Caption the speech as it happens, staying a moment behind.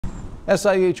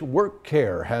SIH Work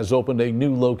Care has opened a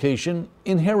new location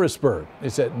in Harrisburg.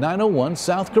 It's at 901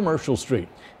 South Commercial Street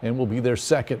and will be their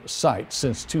second site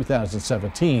since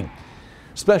 2017.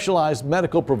 Specialized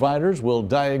medical providers will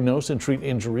diagnose and treat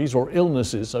injuries or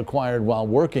illnesses acquired while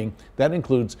working. That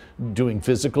includes doing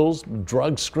physicals,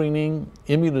 drug screening,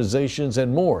 immunizations,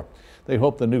 and more. They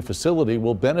hope the new facility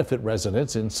will benefit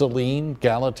residents in Saline,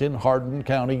 Gallatin, Hardin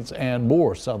counties, and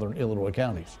more southern Illinois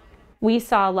counties. We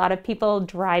saw a lot of people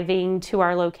driving to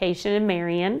our location in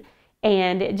Marion,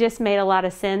 and it just made a lot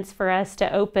of sense for us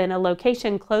to open a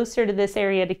location closer to this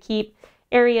area to keep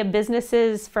area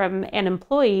businesses and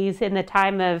employees in the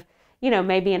time of,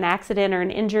 maybe an accident or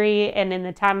an injury, and in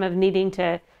the time of needing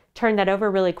to turn that over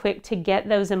really quick to get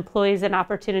those employees an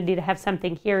opportunity to have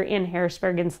something here in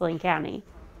Harrisburg and Saline County.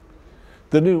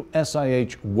 The new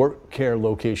SIH Work Care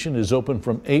location is open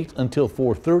from 8 until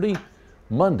 4:30,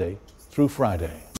 Monday through Friday.